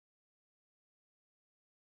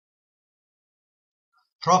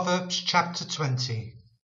Proverbs chapter 20.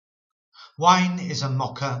 Wine is a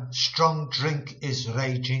mocker, strong drink is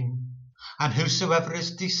raging, and whosoever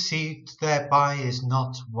is deceived thereby is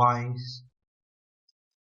not wise.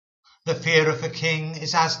 The fear of a king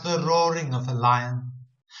is as the roaring of a lion.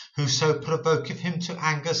 Whoso provoketh him to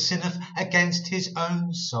anger sinneth against his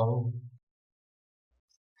own soul.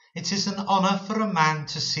 It is an honour for a man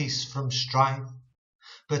to cease from strife,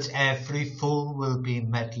 but every fool will be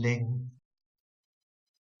meddling.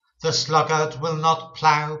 The sluggard will not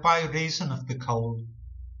plough by reason of the cold.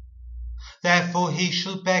 Therefore he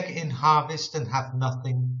shall beg in harvest and have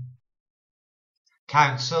nothing.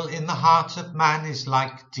 Counsel in the heart of man is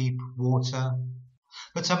like deep water,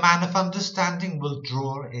 but a man of understanding will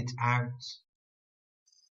draw it out.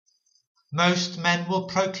 Most men will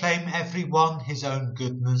proclaim every one his own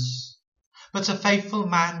goodness, but a faithful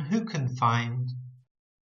man who can find?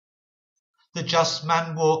 The just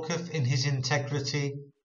man walketh in his integrity,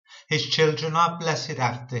 his children are blessed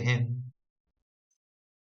after him.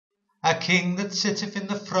 A king that sitteth in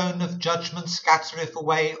the throne of judgment scattereth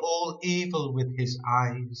away all evil with his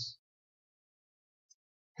eyes.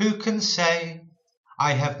 Who can say,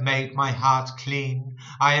 I have made my heart clean,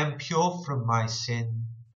 I am pure from my sin?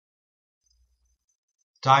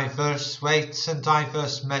 Diverse weights and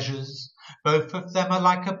diverse measures, both of them are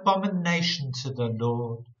like abomination to the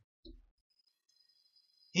Lord.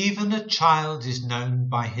 Even a child is known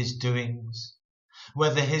by his doings,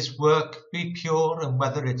 whether his work be pure and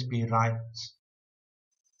whether it be right.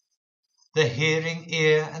 The hearing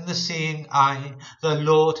ear and the seeing eye, the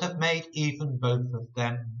Lord hath made even both of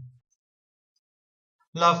them.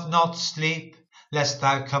 Love not sleep, lest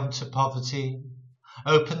thou come to poverty.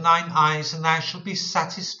 Open thine eyes, and thou shalt be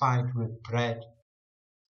satisfied with bread.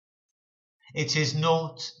 It is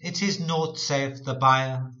naught, saith the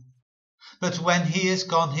buyer. But when he is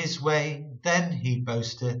gone his way, then he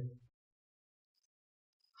boasteth.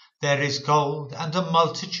 There is gold and a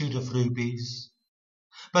multitude of rubies,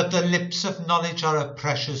 but the lips of knowledge are a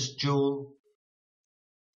precious jewel.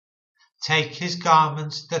 Take his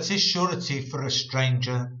garment, that is surety for a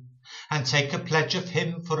stranger, and take a pledge of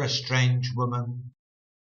him for a strange woman.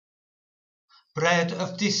 Bread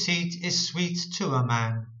of deceit is sweet to a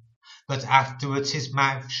man, but afterwards his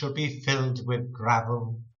mouth shall be filled with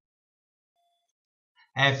gravel.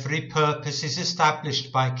 Every purpose is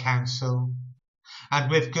established by counsel,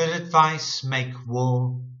 and with good advice make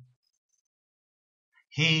war.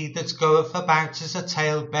 He that goeth about as a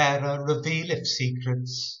talebearer revealeth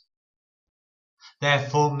secrets.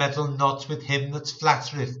 Therefore meddle not with him that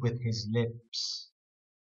flattereth with his lips.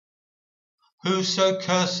 Whoso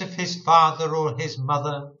curseth his father or his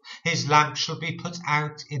mother, his lamp shall be put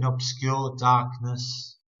out in obscure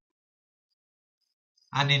darkness.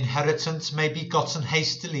 An inheritance may be gotten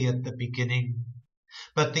hastily at the beginning,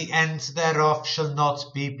 but the end thereof shall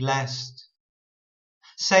not be blessed.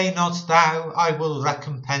 Say not thou, I will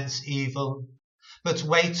recompense evil, but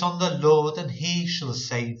wait on the Lord, and he shall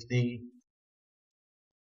save thee.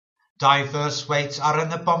 Diverse weights are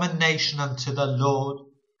an abomination unto the Lord,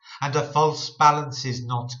 and a false balance is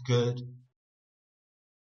not good.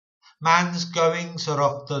 Man's goings are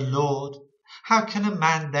of the Lord. How can a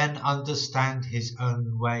man then understand his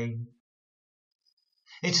own way?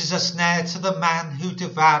 It is a snare to the man who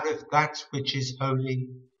devoureth that which is holy,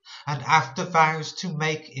 and after vows to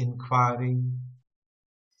make inquiry.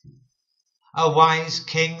 A wise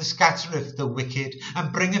king scattereth the wicked,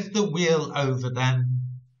 and bringeth the wheel over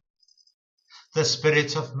them. The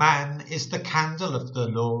spirit of man is the candle of the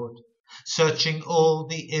Lord, searching all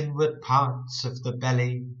the inward parts of the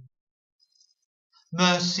belly.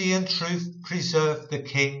 Mercy and truth preserve the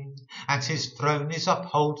king, and his throne is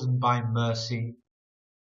upholden by mercy.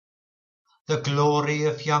 The glory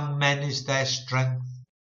of young men is their strength,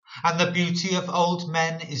 and the beauty of old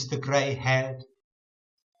men is the grey head.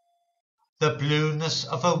 The blueness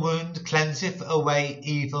of a wound cleanseth away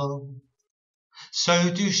evil, so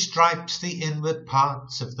do stripes the inward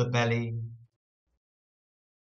parts of the belly.